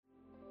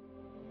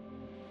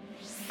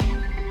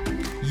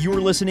You're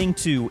listening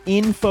to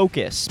In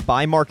Focus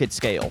by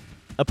MarketScale,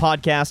 a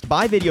podcast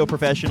by video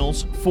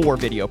professionals for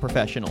video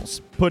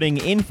professionals, putting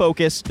in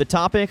focus the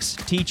topics,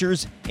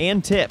 teachers,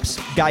 and tips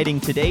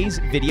guiding today's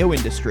video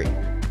industry.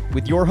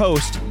 With your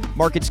host,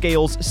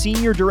 MarketScale's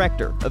Senior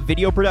Director of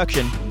Video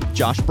Production,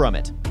 Josh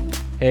Brummett.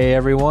 Hey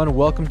everyone,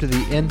 welcome to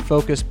the In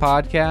Focus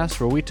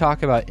podcast, where we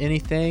talk about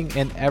anything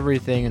and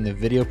everything in the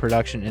video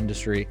production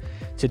industry.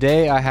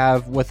 Today I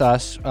have with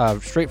us,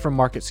 straight from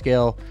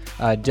MarketScale,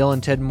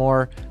 Dylan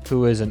Tidmore,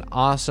 who is an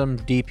awesome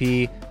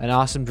DP, an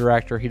awesome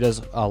director. He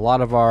does a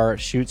lot of our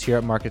shoots here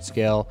at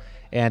MarketScale,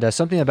 and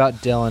something about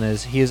Dylan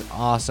is he is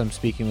awesome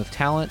speaking with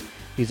talent,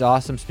 he's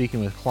awesome speaking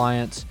with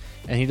clients,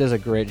 and he does a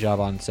great job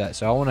on set.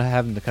 So I want to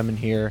have him to come in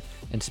here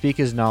and speak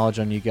his knowledge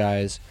on you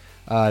guys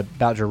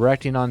about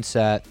directing on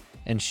set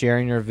and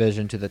sharing your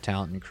vision to the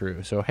talent and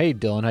crew. So, hey,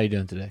 Dylan, how you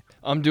doing today?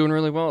 I'm doing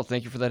really well.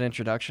 Thank you for that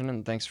introduction,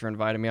 and thanks for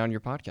inviting me on your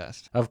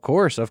podcast. Of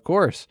course.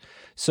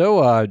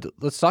 So,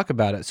 let's talk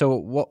about it.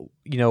 So,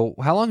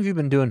 how long have you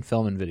been doing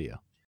film and video?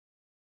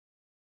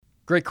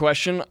 Great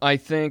question. I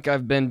think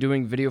I've been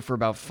doing video for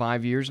about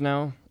 5 years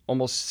now,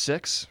 almost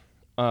 6.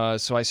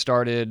 So I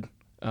started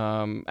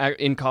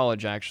in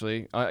college,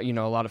 actually. A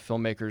lot of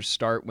filmmakers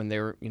start when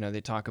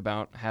they talk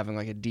about having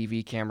like a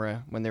DV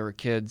camera when they were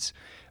kids.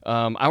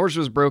 Ours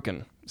was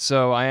broken,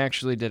 so I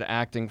actually did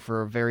acting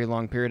for a very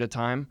long period of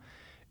time,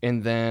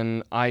 and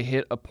then I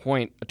hit a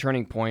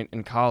turning point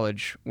in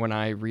college when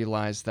I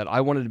realized that I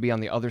wanted to be on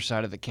the other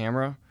side of the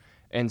camera,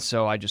 and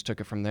so I just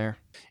took it from there.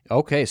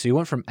 Okay, so you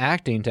went from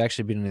acting to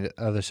actually being on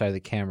the other side of the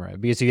camera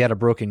because you had a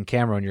broken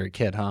camera when you were a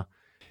kid, huh?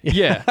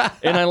 Yeah,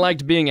 and I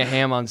liked being a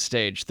ham on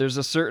stage. There's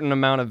a certain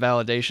amount of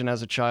validation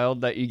as a child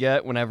that you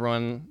get when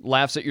everyone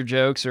laughs at your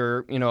jokes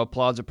or,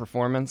 applauds a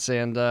performance,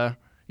 and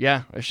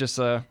it's just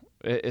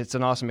it's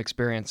an awesome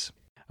experience.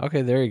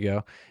 Okay, there you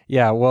go.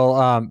 Yeah,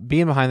 well,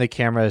 being behind the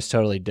camera is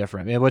totally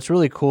different. And what's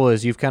really cool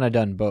is you've kind of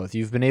done both.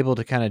 You've been able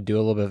to kind of do a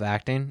little bit of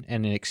acting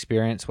and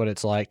experience what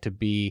it's like to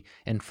be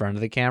in front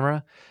of the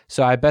camera.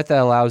 So I bet that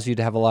allows you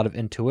to have a lot of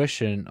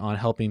intuition on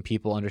helping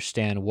people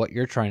understand what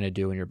you're trying to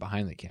do when you're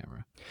behind the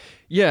camera.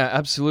 Yeah,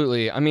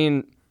 absolutely. I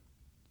mean,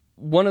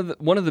 one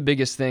of the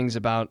biggest things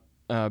about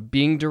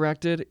being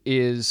directed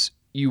is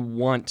you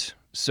want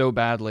so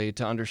badly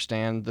to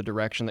understand the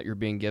direction that you're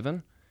being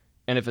given.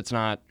 And if it's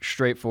not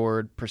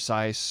straightforward,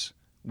 precise,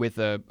 with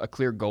a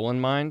clear goal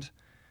in mind,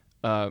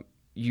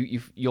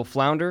 you'll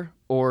flounder,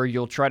 or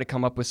you'll try to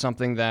come up with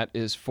something that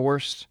is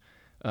forced,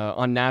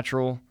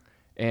 unnatural,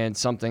 and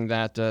something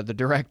that the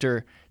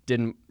director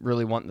didn't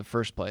really want in the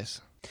first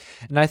place.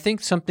 And I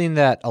think something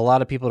that a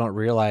lot of people don't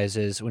realize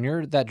is when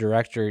you're that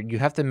director, you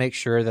have to make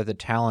sure that the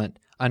talent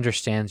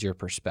understands your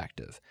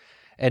perspective.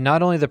 And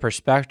not only the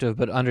perspective,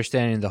 but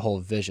understanding the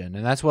whole vision.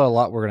 And that's what a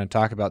lot we're going to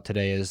talk about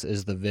today is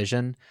the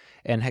vision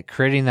and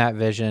creating that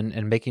vision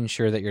and making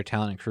sure that your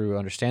talent and crew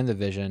understand the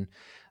vision.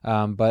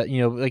 But,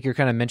 like you're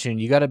kind of mentioning,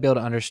 you got to be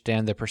able to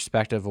understand the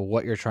perspective of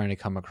what you're trying to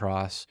come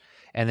across.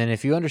 And then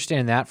if you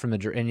understand that and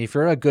if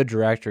you're a good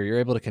director, you're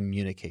able to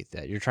communicate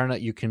that.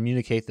 You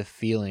communicate the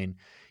feeling,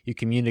 you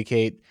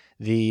communicate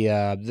the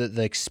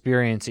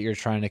experience that you're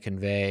trying to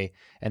convey,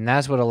 and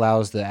that's what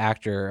allows the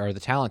actor or the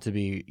talent to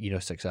be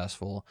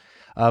successful.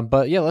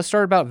 But yeah, let's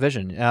start about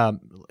vision.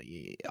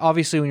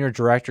 Obviously, when you're a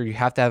director, you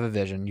have to have a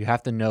vision. You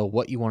have to know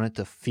what you want it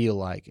to feel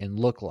like and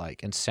look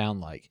like and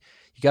sound like.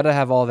 You got to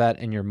have all that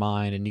in your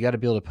mind, and you got to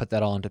be able to put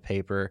that all into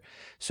paper.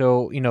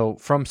 So,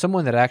 from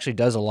someone that actually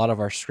does a lot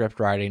of our script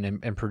writing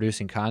and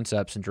producing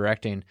concepts and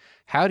directing,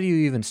 how do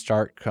you even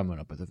start coming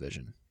up with a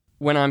vision?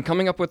 When I'm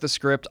coming up with a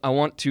script, I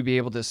want to be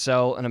able to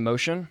sell an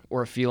emotion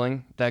or a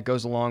feeling that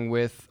goes along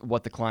with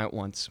what the client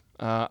wants.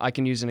 I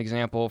can use an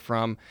example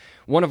from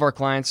one of our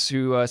clients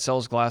who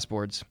sells glass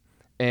boards.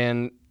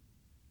 And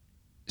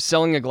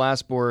selling a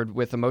glass board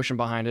with emotion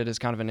behind it is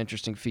kind of an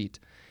interesting feat.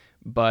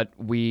 But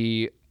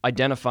we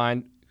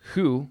identified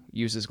who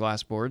uses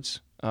glass boards,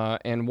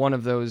 and one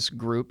of those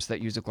groups that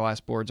use the glass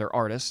boards are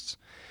artists.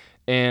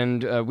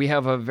 And we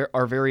have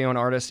our very own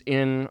artist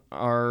in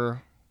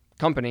our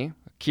company,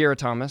 Kiera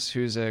Thomas,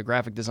 who's a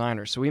graphic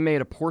designer. So we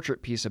made a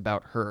portrait piece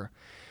about her.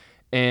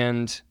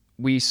 And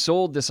we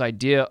sold this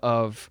idea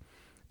of,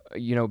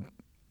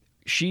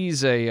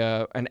 she's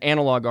an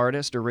analog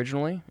artist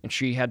originally, and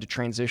she had to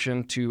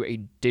transition to a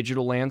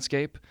digital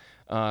landscape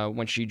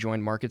when she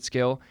joined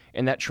MarketScale.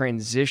 And that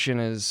transition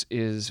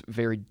is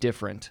very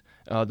different.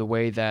 The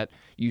way that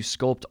you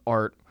sculpt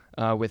art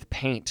with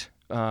paint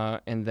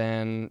and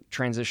then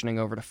transitioning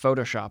over to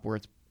Photoshop, where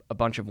it's a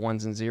bunch of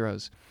ones and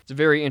zeros. It's a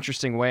very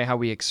interesting way how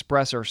we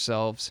express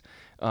ourselves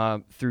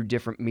through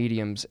different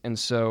mediums. And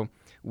so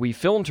we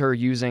filmed her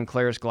using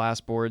Claris glass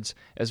boards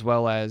as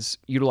well as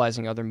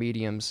utilizing other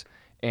mediums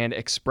and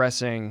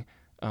expressing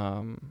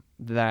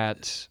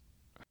that.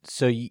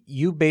 So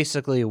you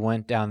basically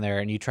went down there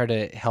and you tried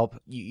to help.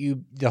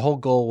 The whole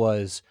goal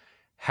was,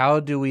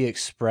 how do we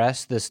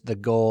express the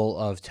goal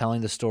of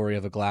telling the story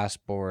of a glass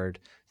board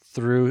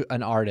through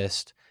an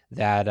artist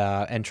that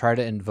and try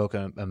to invoke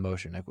an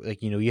emotion.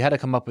 Like, you had to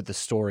come up with the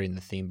story and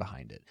the theme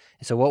behind it.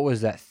 And so what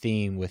was that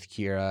theme with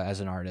Kira as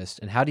an artist,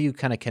 and how do you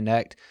kind of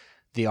connect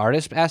the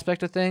artist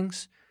aspect of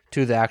things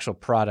to the actual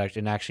product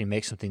and actually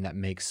make something that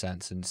makes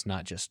sense and it's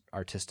not just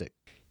artistic?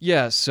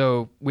 Yeah,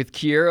 so with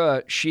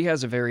Kiera, she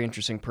has a very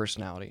interesting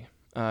personality.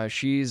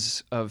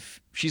 She's a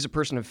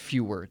person of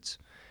few words,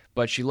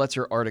 but she lets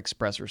her art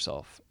express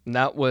herself. And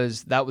that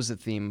was the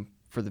theme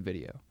for the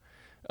video.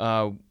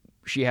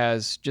 She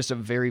has just a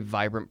very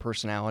vibrant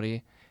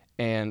personality,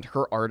 and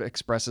her art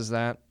expresses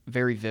that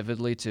very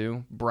vividly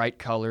too. Bright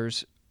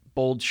colors,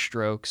 bold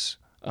strokes.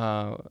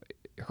 Her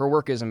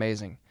work is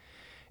amazing.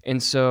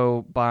 And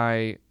so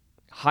by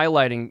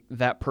highlighting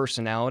that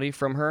personality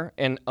from her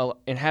and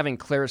having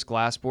Claire's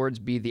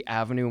glassboards be the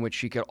avenue in which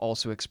she could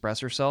also express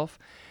herself,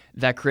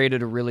 that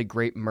created a really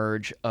great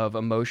merge of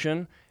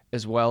emotion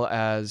as well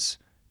as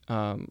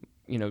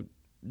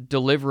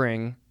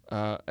delivering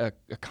a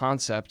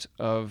concept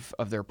of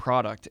their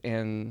product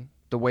and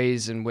the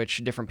ways in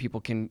which different people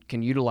can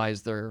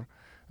utilize their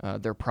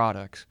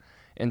products.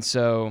 And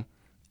so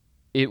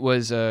it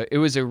was a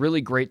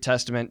really great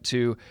testament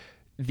to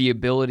the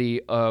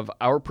ability of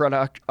our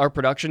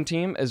production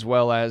team, as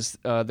well as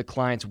the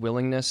client's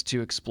willingness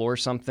to explore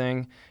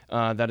something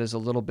that is a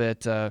little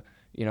bit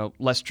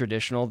less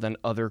traditional than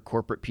other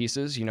corporate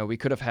pieces. We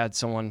could have had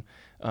someone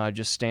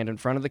just stand in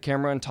front of the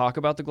camera and talk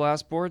about the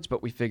glass boards,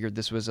 but we figured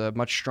this was a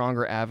much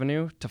stronger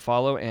avenue to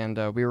follow, and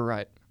we were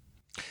right.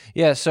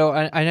 Yeah, so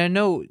I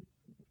know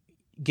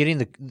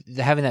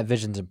having that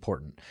vision is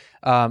important.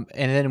 And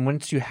then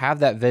once you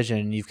have that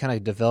vision, you've kind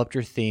of developed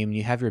your theme,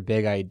 you have your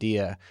big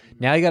idea.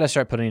 Now you got to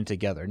start putting it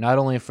together, not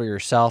only for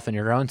yourself and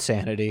your own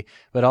sanity,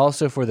 but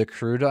also for the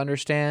crew to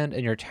understand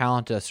and your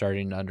talent to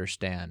starting to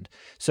understand.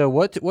 So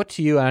what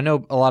to you, and I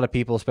know a lot of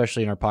people,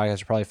 especially in our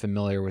podcast, are probably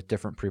familiar with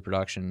different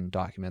pre-production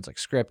documents like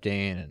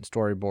scripting and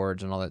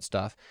storyboards and all that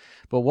stuff.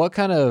 But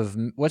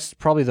what's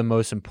probably the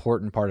most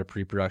important part of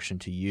pre-production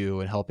to you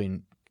in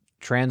helping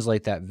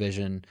translate that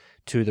vision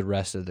to the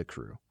rest of the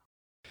crew?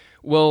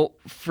 Well,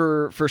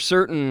 for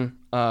certain,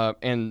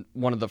 and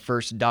one of the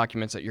first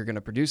documents that you're going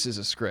to produce is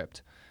a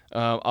script.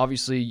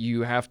 Obviously,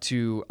 you have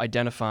to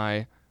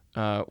identify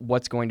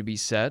what's going to be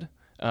said,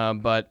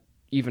 but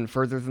even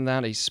further than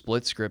that, a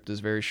split script is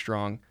very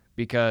strong,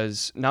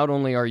 because not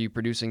only are you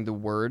producing the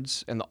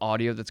words and the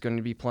audio that's going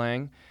to be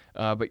playing,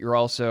 but you're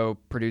also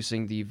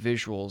producing the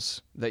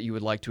visuals that you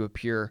would like to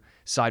appear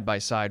side by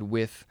side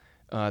with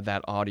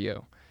that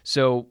audio.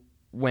 So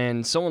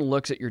when someone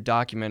looks at your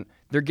document,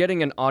 they're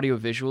getting an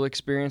audio-visual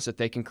experience that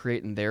they can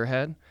create in their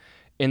head.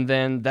 And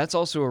then that's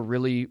also a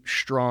really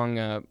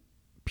strong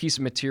piece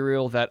of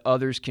material that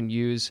others can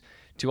use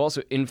to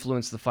also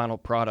influence the final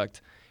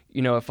product.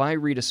 If I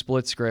read a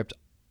split script,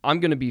 I'm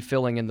going to be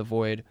filling in the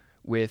void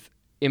with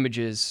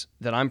images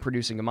that I'm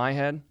producing in my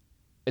head,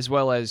 as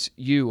well as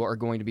you are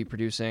going to be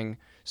producing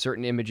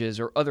certain images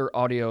or other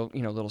audio,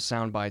 little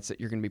sound bites that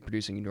you're going to be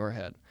producing in your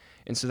head.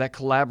 And so that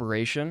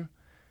collaboration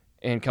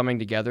and coming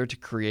together to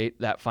create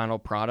that final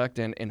product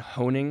and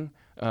honing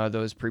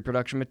those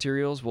pre-production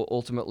materials will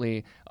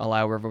ultimately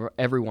allow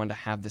everyone to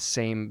have the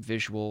same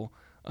visual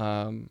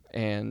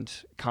and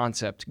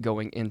concept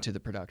going into the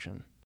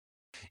production.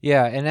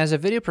 Yeah, and as a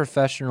video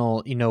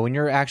professional, when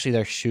you're actually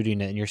there shooting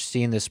it and you're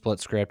seeing this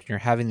split script and you're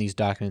having these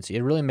documents,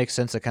 it really makes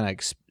sense to kind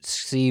of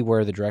see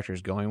where the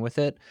director's going with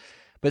it.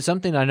 But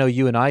something I know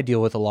you and I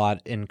deal with a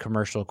lot in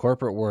commercial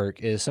corporate work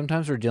is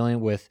sometimes we're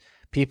dealing with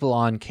people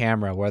on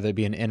camera, whether it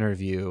be an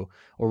interview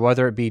or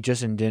whether it be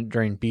just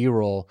during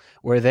B-roll,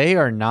 where they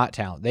are not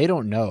talented. They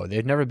don't know.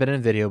 They've never been in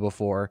video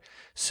before.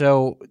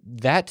 So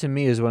that to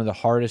me is one of the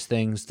hardest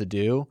things to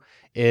do,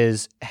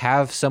 is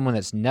have someone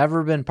that's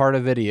never been part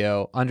of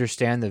video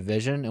understand the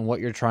vision and what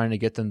you're trying to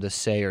get them to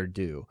say or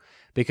do.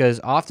 Because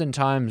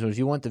oftentimes, if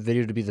you want the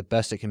video to be the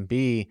best it can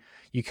be,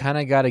 you kind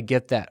of got to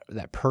get that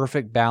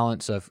perfect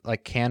balance of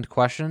like canned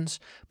questions,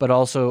 but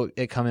also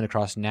it coming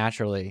across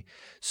naturally.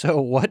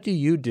 So what do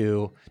you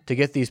do to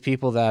get these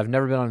people that have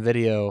never been on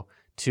video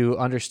to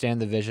understand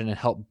the vision and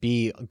help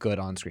be good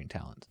on-screen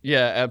talent?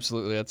 Yeah,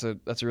 absolutely.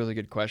 That's a really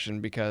good question,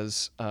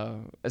 because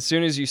as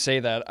soon as you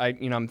say that,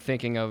 I'm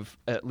thinking of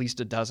at least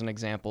a dozen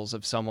examples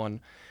of someone,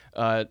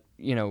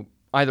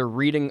 either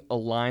reading a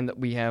line that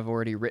we have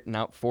already written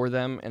out for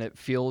them, and it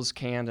feels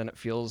canned and it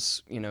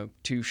feels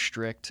too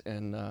strict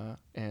and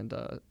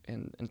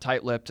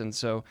tight-lipped. And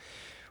so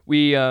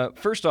we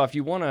first off,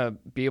 you want to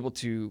be able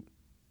to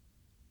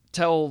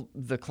tell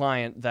the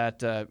client that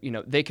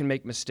they can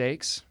make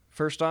mistakes.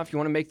 First off, you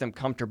want to make them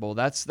comfortable.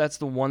 That's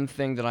the one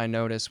thing that I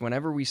notice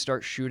whenever we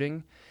start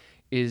shooting,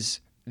 is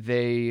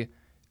they're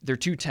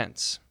too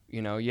tense.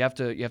 You have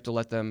to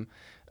let them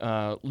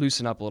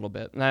loosen up a little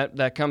bit. And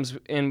that comes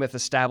in with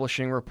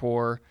establishing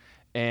rapport,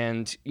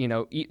 and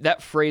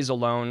that phrase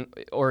alone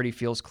already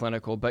feels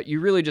clinical. But you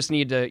really just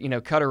need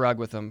to cut a rug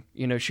with them.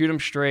 Shoot them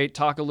straight.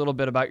 Talk a little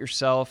bit about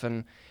yourself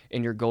and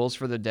your goals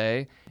for the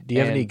day. Do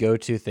you have any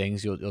go-to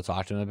things you'll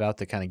talk to them about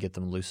to kind of get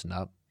them loosen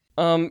up?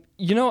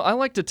 I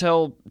like to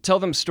tell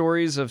them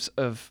stories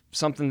of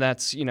something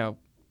that's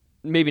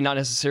maybe not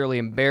necessarily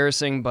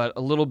embarrassing, but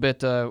a little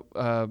bit,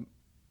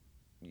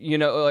 you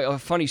know, a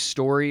funny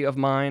story of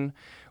mine,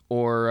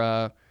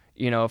 or,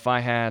 you know, if I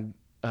had,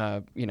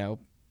 you know,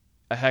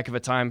 a heck of a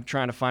time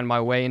trying to find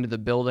my way into the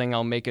building,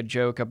 I'll make a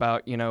joke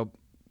about, you know,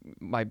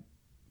 my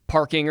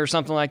parking or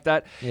something like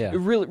that. Yeah.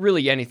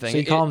 Really anything. So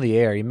you calm the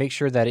air. You make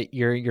sure that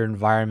your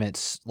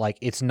environment's like,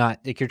 it's not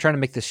like you're trying to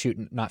make the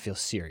shoot not feel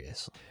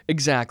serious.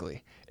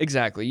 Exactly.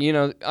 You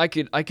know, I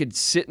could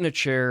sit in a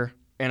chair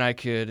and I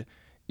could,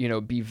 you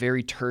know, be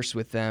very terse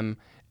with them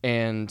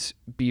and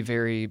be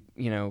very,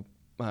 you know,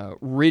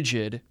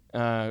 rigid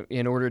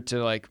in order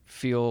to like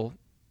feel,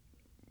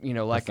 you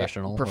know, like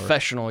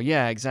professional.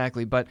 Yeah,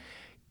 exactly. But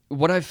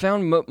what I've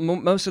found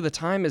most of the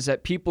time is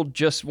that people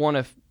just want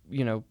to,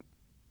 you know,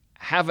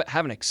 have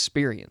an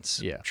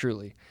experience. Yeah.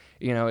 Truly.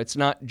 You know, it's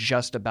not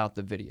just about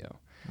the video.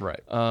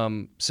 Right.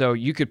 So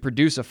you could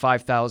produce a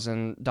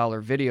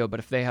 $5,000 video, but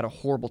if they had a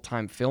horrible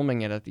time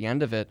filming it at the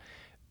end of it,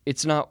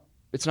 it's not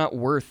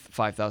worth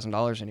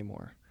 $5,000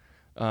 anymore.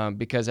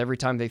 Because every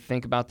time they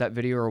think about that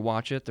video or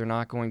watch it, they're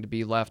not going to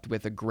be left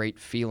with a great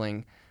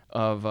feeling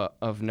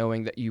of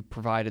knowing that you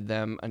provided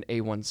them an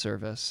A1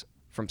 service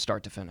from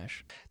start to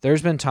finish.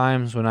 There's been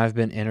times when I've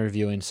been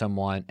interviewing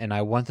someone and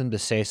I want them to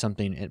say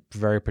something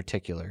very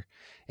particular.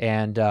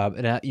 And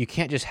you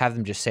can't just have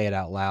them just say it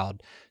out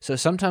loud. So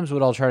sometimes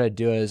what I'll try to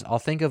do is I'll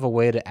think of a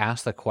way to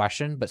ask the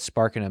question but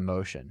spark an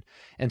emotion.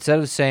 Instead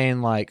of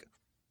saying like,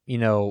 you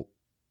know,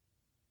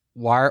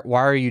 why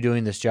are you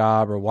doing this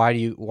job, or why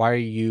are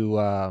you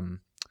an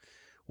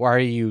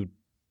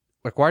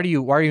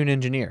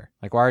engineer?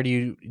 Like, why do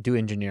you do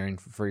engineering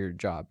for your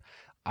job?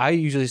 I'll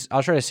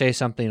try to say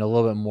something a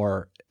little bit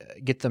more,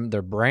 get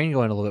their brain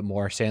going a little bit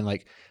more, saying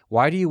like,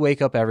 why do you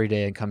wake up every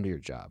day and come to your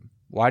job?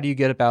 Why do you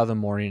get up out of the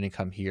morning and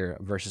come here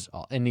versus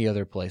any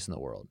other place in the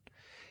world?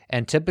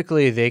 And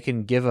typically they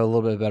can give a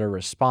little bit better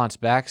response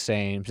back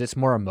saying it's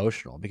more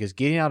emotional, because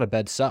getting out of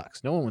bed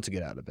sucks. No one wants to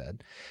get out of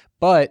bed,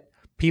 but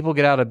people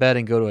get out of bed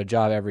and go to a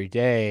job every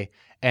day,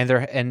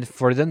 and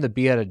for them to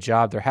be at a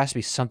job, there has to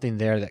be something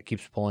there that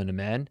keeps pulling them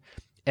in,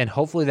 and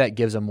hopefully that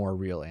gives a more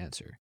real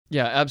answer.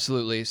 Yeah,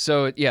 absolutely.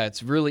 So yeah,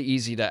 it's really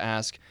easy to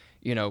ask,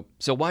 you know,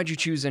 so why'd you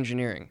choose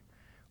engineering?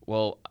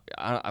 Well,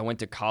 I went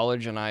to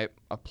college and I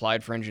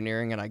applied for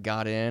engineering and I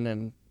got in,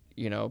 and,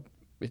 you know,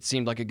 it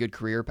seemed like a good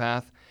career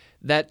path.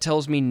 That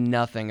tells me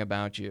nothing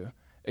about you,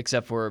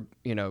 except for,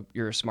 you know,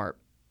 you're a smart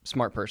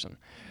person.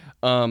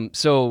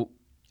 So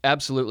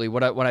absolutely.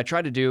 What I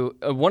try to do,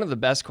 one of the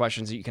best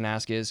questions that you can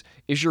ask is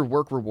your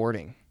work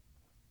rewarding?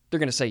 They're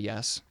going to say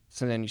yes.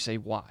 So then you say,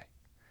 why?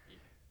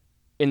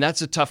 And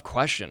that's a tough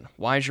question.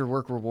 Why is your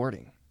work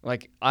rewarding?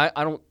 Like, I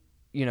don't,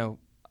 you know,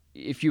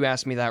 if you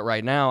ask me that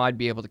right now, I'd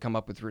be able to come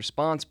up with a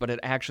response, but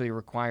it actually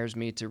requires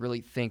me to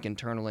really think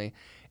internally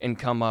and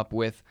come up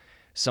with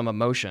some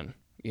emotion.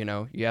 You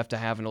know, you have to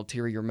have an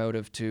ulterior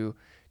motive to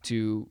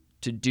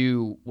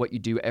do what you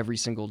do every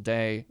single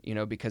day, you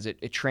know, because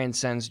it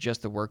transcends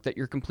just the work that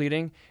you're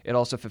completing. It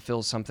also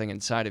fulfills something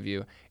inside of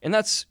you. And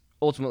that's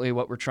ultimately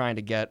what we're trying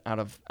to get out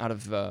of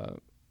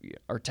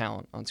our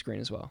talent on screen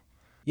as well.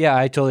 Yeah,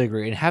 I totally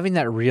agree. And having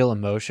that real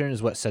emotion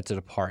is what sets it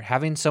apart.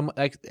 Having some,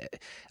 like,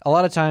 a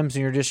lot of times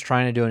when you're just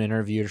trying to do an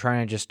interview, you're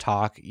trying to just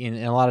talk, and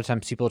a lot of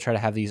times people try to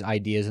have these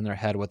ideas in their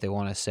head, what they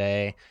want to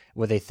say,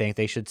 what they think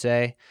they should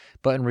say.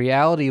 But in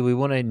reality, we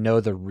want to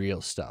know the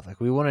real stuff. Like,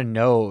 we want to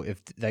know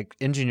if, like,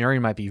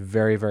 engineering might be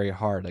very, very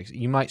hard. Like,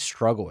 you might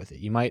struggle with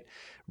it. You might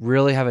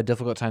really have a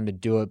difficult time to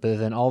do it, but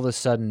then all of a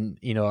sudden,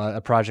 you know,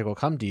 a project will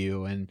come to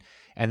you, and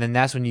then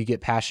that's when you get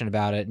passionate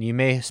about it. And you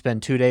may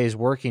spend 2 days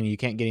working, you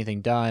can't get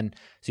anything done,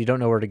 so you don't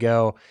know where to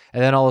go.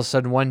 And then all of a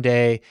sudden one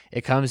day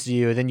it comes to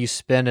you, and then you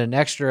spend an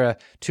extra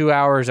 2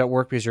 hours at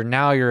work because you're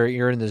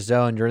in the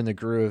zone, you're in the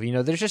groove. You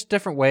know, there's just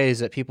different ways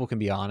that people can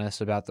be honest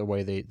about the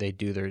way they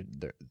do their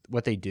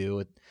what they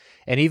do.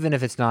 And even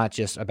if it's not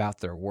just about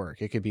their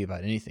work, it could be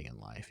about anything in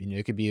life. You know,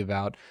 it could be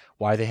about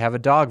why they have a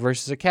dog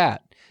versus a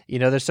cat. You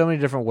know, there's so many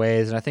different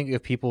ways. And I think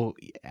if people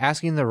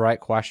asking the right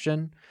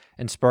question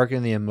and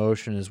sparking the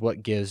emotion is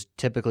what gives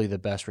typically the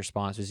best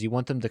responses. You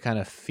want them to kind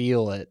of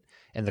feel it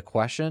in the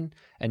question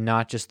and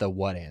not just the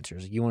what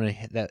answers. You want to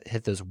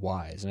hit those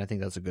whys. And I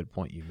think that's a good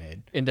point you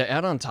made. And to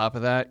add on top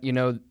of that, you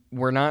know,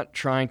 we're not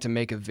trying to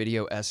make a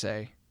video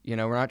essay. You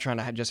know, we're not trying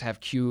to just have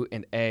Q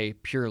and A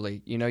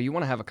purely. You know, you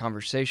want to have a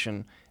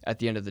conversation at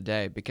the end of the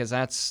day, because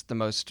that's the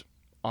most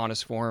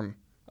honest form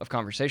of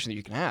conversation that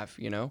you can have,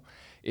 you know,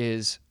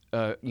 is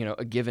you know,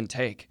 a give and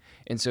take.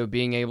 And so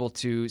being able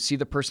to see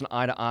the person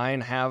eye to eye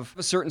and have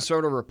a certain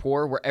sort of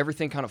rapport where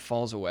everything kind of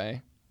falls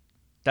away,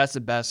 that's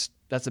the best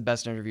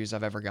interviews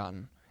I've ever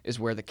gotten, is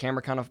where the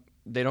camera kind of,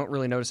 they don't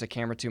really notice the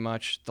camera too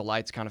much, the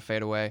lights kind of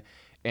fade away,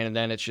 and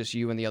then it's just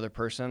you and the other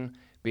person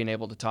being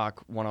able to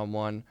talk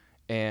one-on-one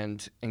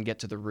and get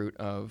to the root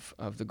of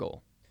the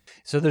goal.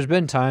 So there's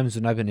been times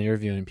when I've been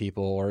interviewing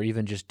people, or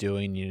even just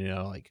doing, you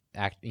know, like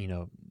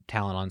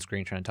talent on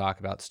screen, trying to talk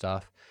about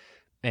stuff.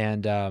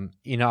 And,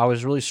 you know, I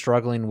was really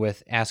struggling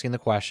with asking the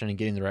question and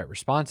getting the right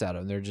response out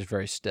of them. They're just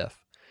very stiff.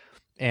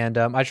 And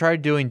I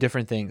tried doing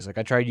different things. Like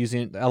I tried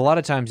using, a lot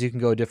of times you can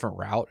go a different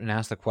route and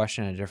ask the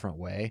question in a different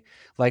way.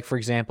 Like for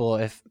example,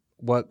 if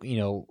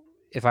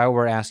I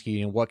were to ask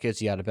you, what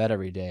gets you out of bed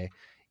every day,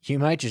 you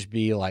might just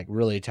be like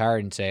really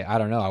tired and say, I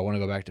don't know, I want to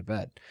go back to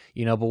bed.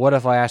 But what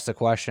if I ask the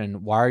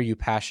question, why are you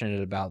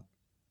passionate about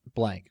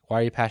blank? Why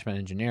are you passionate about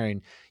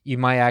engineering? You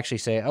might actually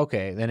say,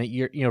 okay, then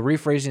you're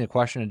rephrasing the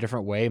question a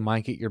different way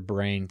might get your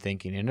brain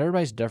thinking, and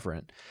everybody's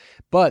different.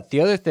 But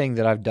the other thing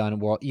that I've done,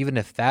 well, even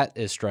if that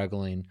is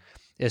struggling,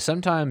 is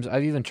sometimes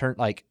I've even turned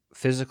like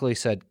physically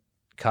said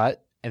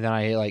cut, and then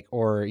I like,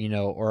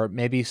 or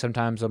maybe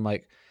sometimes I'm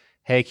like,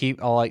 hey,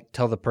 I'll like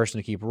tell the person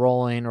to keep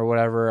rolling or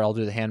whatever. I'll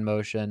do the hand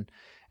motion,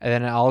 and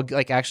then I'll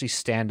like actually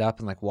stand up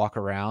and like walk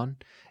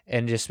around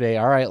and just say,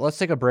 all right, let's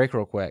take a break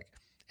real quick.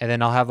 And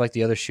then I'll have like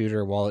the other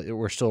shooter while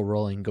we're still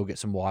rolling, go get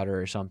some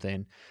water or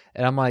something.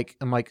 And I'm like,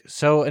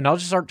 so, and I'll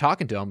just start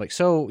talking to him. Like,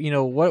 so,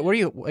 what are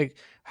you like?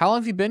 How long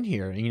have you been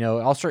here?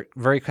 I'll start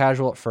very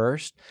casual at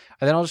first,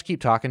 and then I'll just keep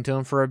talking to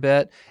him for a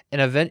bit.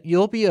 And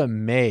you'll be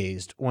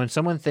amazed when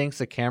someone thinks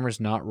the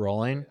camera's not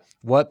rolling,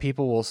 what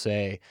people will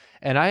say.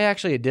 And I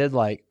actually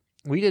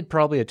we did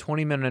probably a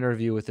 20-minute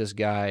interview with this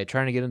guy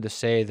trying to get him to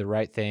say the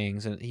right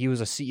things. And he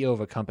was a CEO of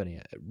a company,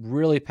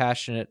 really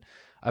passionate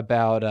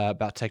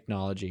about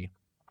technology.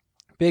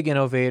 Big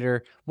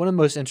innovator, one of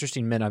the most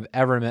interesting men I've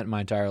ever met in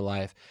my entire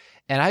life.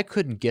 And I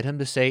couldn't get him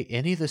to say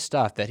any of the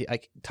stuff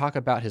that talk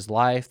about his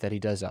life that he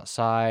does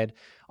outside,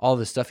 all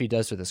the stuff he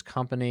does with his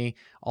company,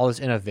 all this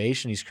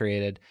innovation he's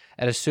created.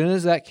 And as soon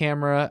as I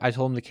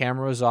told him the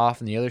camera was off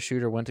and the other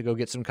shooter went to go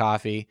get some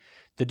coffee,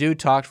 the dude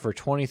talked for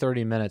 20,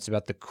 30 minutes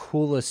about the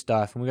coolest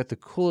stuff. And we got the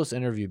coolest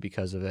interview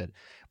because of it.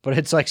 But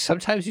it's like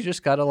sometimes you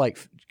just got to like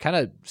kind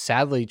of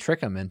sadly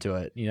trick them into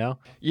it,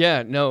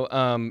 Yeah, no,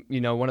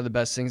 one of the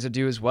best things to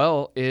do as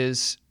well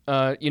is,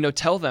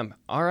 tell them,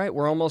 all right,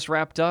 we're almost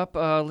wrapped up.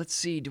 Let's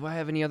see, do I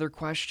have any other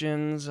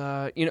questions?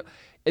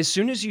 As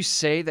soon as you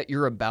say that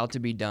you're about to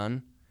be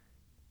done,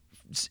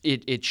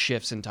 it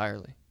shifts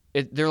entirely.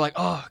 They're like,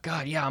 oh,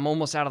 God, yeah, I'm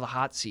almost out of the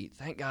hot seat.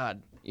 Thank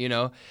God,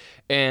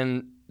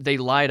 and they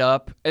light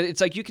up.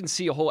 It's like you can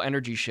see a whole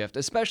energy shift,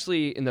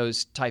 especially in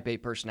those type A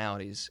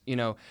personalities.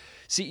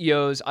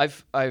 CEOs,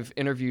 I've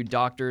interviewed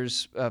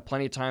doctors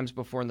plenty of times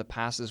before in the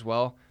past as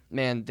well.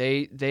 Man,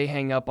 they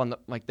hang up on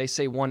they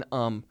say one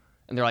and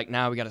they're like,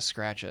 now we got to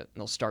scratch it, and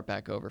they'll start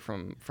back over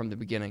from the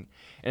beginning.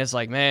 And it's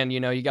like, man,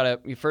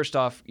 first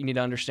off, you need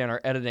to understand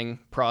our editing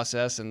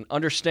process and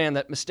understand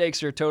that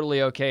mistakes are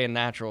totally okay and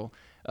natural.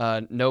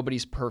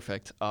 Nobody's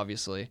perfect,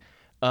 obviously.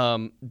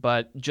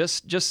 But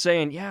just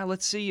saying, yeah,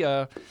 let's see,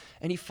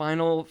 any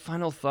final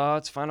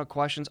thoughts, final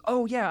questions.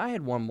 Oh yeah, I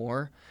had one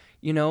more,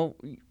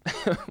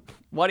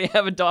 why do you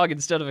have a dog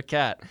instead of a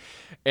cat?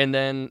 And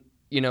then,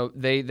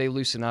 they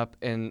loosen up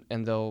and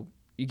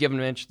you give them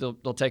an inch,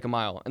 they'll take a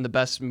mile in the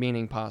best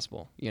meaning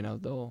possible.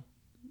 They'll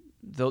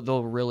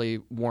really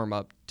warm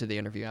up to the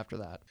interview after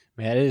that.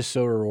 Man, it is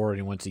so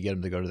rewarding once you get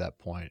them to go to that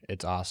point.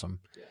 It's awesome.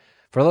 Yeah.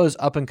 For those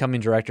up-and-coming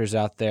directors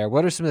out there,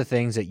 what are some of the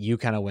things that you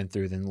kind of went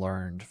through and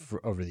learned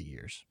over the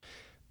years?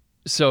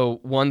 So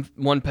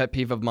one pet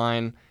peeve of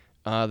mine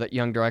that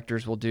young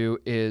directors will do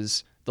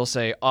is they'll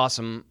say,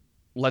 awesome,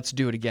 let's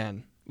do it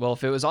again. Well,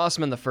 if it was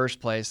awesome in the first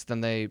place, then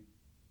they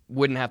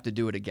wouldn't have to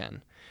do it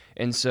again.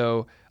 And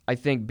so I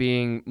think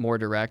being more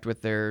direct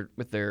with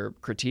their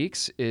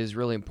critiques is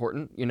really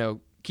important.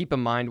 Keep in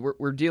mind,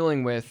 we're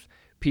dealing with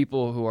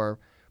people who are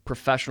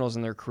professionals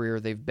in their career.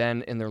 They've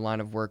been in their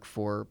line of work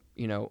for,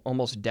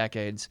 almost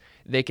decades.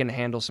 They can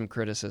handle some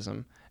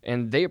criticism,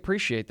 and they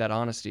appreciate that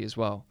honesty as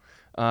well.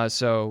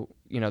 So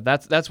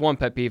that's one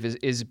pet peeve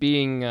is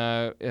being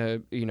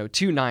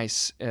too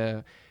nice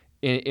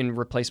in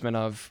replacement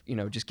of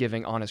just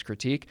giving honest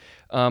critique.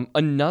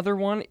 Another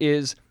one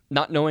is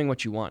not knowing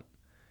what you want.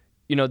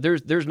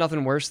 There's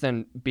nothing worse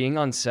than being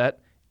on set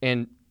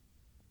and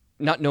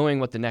not knowing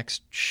what the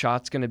next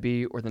shot's going to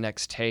be or the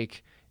next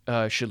take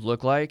should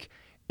look like,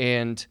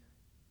 and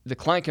the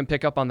client can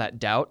pick up on that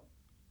doubt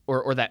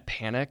or that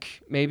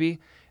panic maybe,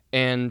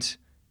 and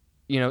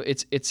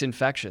it's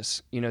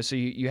infectious. So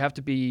you have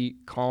to be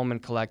calm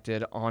and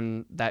collected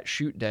on that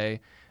shoot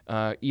day,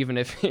 even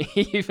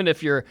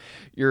if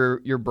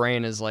your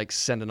brain is like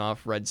sending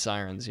off red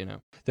sirens.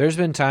 There's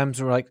been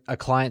times where like a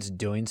client's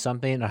doing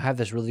something and I have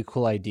this really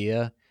cool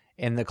idea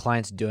and the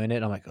client's doing it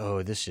and I'm like,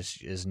 oh, this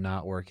just is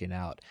not working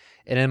out.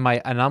 And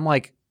I'm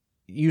like,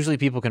 usually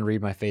people can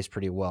read my face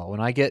pretty well.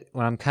 When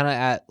I'm kind of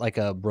at like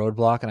a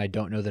roadblock and I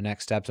don't know the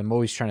next steps, I'm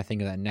always trying to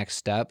think of that next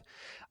step.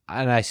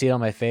 And I see it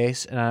on my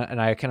face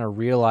and I kind of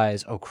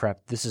realize, oh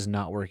crap, this is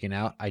not working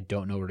out. I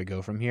don't know where to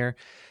go from here.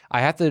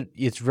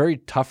 It's very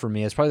tough for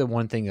me. It's probably the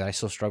one thing that I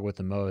still struggle with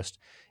the most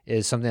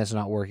is something that's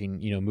not working,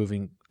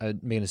 making a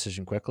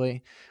decision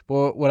quickly.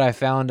 But what I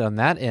found on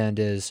that end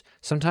is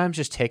sometimes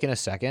just taking a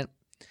second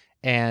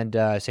and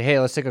say, hey,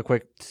 let's take a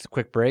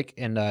quick break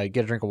and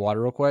get a drink of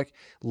water real quick.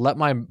 Let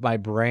my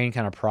brain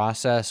kind of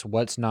process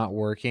what's not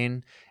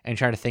working and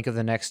try to think of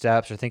the next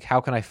steps, or think,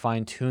 how can I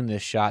fine tune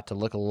this shot to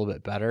look a little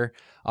bit better?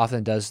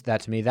 Often does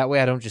that to me. That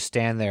way I don't just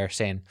stand there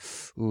saying,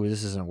 ooh,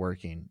 this isn't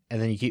working.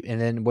 And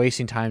then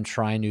wasting time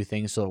trying new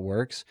things so it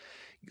works.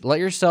 Let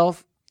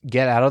yourself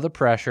get out of the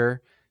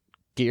pressure,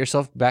 get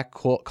yourself back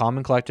calm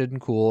and collected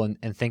and cool,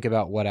 and think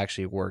about what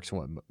actually works and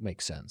what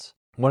makes sense.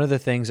 One of the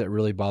things that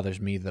really bothers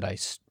me that I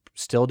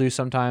still do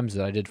sometimes,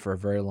 that I did for a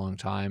very long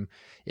time,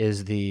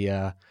 is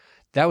the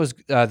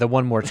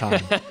one more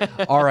time.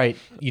 All right,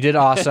 you did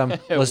awesome.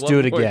 Let's do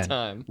it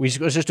again. Let's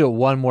just do it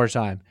one more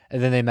time.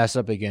 And then they mess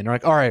up again. They're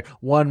like, all right,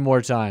 one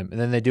more time. And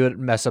then they do it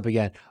and mess up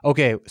again.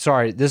 Okay,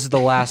 sorry, this is the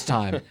last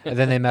time. And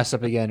then they mess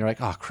up again. They're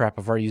like, oh, crap,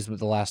 I've already used it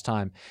the last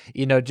time.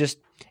 You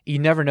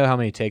never know how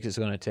many takes it's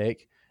going to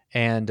take.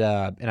 And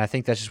I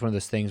think that's just one of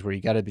those things where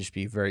you got to just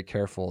be very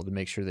careful to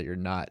make sure that you're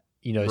not,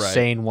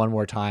 saying one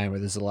more time or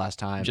this is the last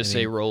time. Just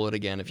say roll it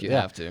again if you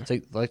have to. It's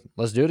like,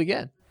 let's do it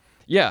again.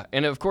 Yeah,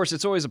 and of course,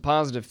 it's always a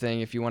positive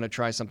thing if you want to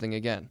try something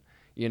again.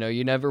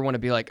 You never want to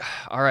be like,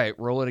 all right,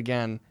 roll it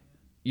again.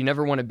 You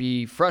never want to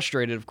be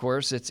frustrated, of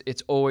course.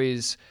 It's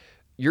always,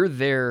 you're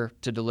there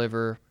to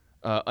deliver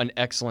an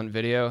excellent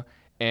video,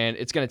 and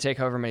it's going to take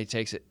however many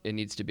takes it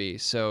needs to be.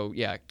 So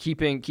yeah,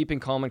 keeping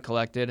calm and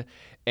collected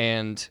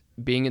and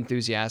being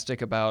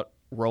enthusiastic about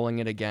rolling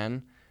it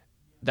again,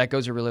 that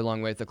goes a really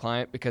long way with the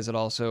client, because it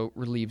also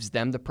relieves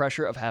them the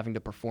pressure of having to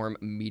perform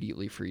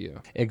immediately for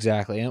you.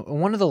 Exactly. And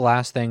one of the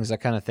last things I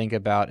kind of think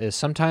about is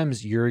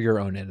sometimes you're your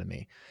own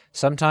enemy.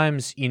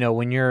 Sometimes,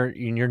 when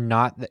you're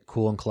not that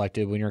cool and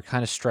collected, when you're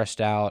kind of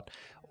stressed out,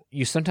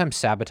 you sometimes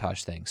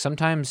sabotage things.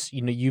 Sometimes,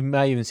 you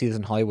might even see this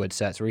in Hollywood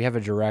sets where you have a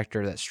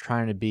director that's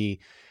trying to be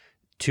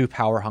too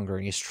power hungry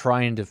and he's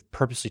trying to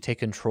purposely take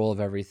control of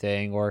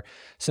everything, or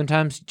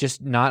sometimes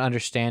just not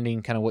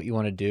understanding kind of what you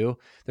want to do.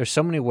 There's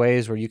so many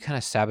ways where you kind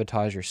of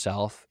sabotage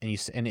yourself,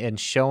 and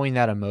showing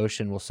that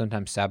emotion will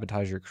sometimes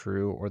sabotage your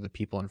crew or the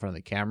people in front of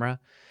the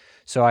camera.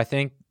 So I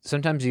think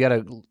sometimes you got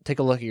to take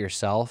a look at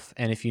yourself,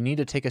 and if you need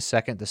to take a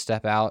second to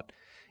step out,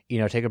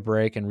 take a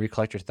break and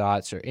recollect your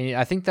thoughts.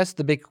 I think that's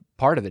the big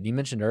part of it. You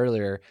mentioned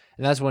earlier,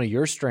 and that's one of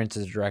your strengths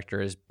as a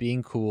director, is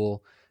being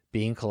cool,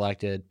 being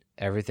collected.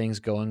 Everything's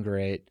going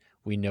great.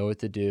 We know what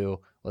to do.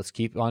 Let's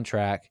keep on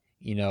track.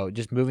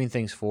 Just moving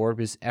things forward,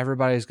 because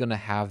everybody's going to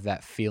have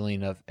that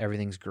feeling of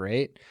everything's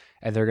great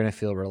and they're going to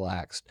feel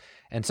relaxed.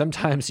 And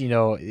sometimes,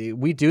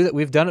 we do that.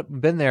 We've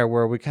been there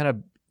where we kind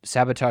of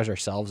sabotage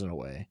ourselves in a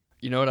way.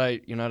 You know what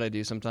I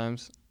do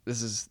sometimes?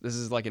 This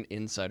is like an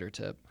insider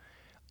tip.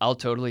 I'll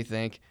totally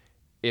think,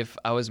 if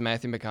I was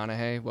Matthew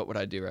McConaughey, what would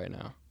I do right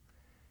now?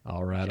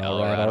 All right. Yeah.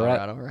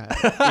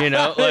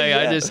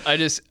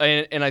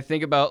 I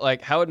think about,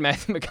 like, how would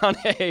Matthew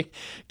McConaughey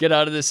get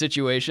out of this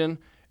situation?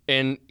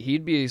 And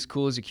he'd be as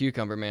cool as a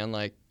cucumber, man.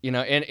 Like,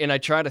 and I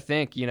try to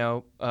think,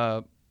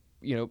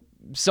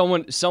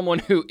 someone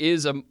who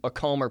is a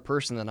calmer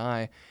person than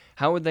I,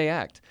 how would they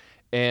act?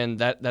 And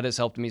that has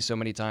helped me so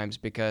many times,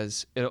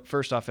 because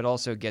first off, it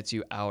also gets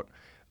you out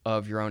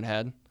of your own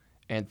head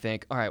and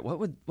think, all right, what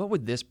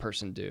would this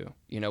person do?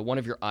 One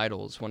of your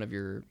idols, one of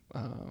your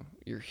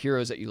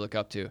heroes that you look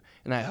up to,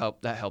 and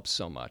that helps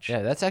so much.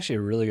 Yeah, that's actually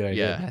a really good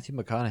idea. Yeah. Matthew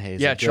McConaughey.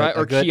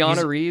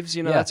 Keanu Reeves.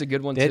 That's a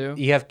good one too.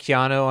 You have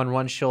Keanu on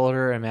one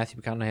shoulder and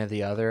Matthew McConaughey on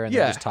the other, and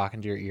they're just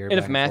talking to your ear. And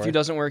if Matthew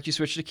doesn't work, you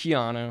switch to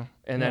Keanu,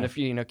 and then if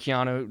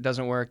Keanu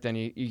doesn't work, then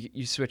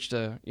you switch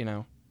to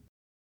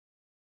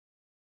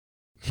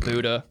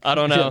Buddha. I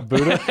don't know.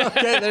 Buddha.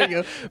 Okay, there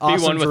you go. Awesome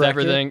Be one with director.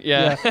 Everything.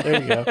 Yeah.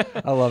 There you go.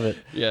 I love it.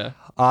 Yeah.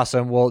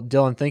 Awesome. Well,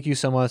 Dylan, thank you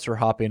so much for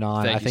hopping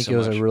on. I think it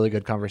was a really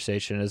good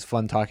conversation. It was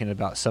fun talking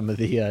about some of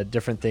the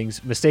different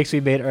things, mistakes we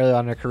made early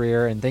on in our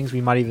career, and things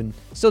we might even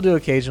still do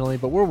occasionally,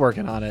 but we're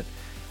working on it.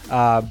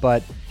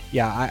 But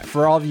yeah,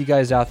 for all of you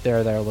guys out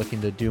there that are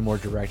looking to do more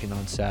directing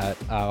on set,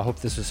 I hope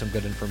this was some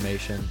good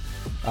information.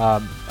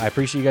 I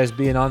appreciate you guys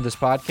being on this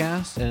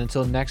podcast, and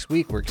until next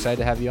week, we're excited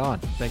to have you on.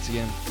 Thanks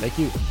again. Thank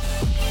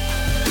you.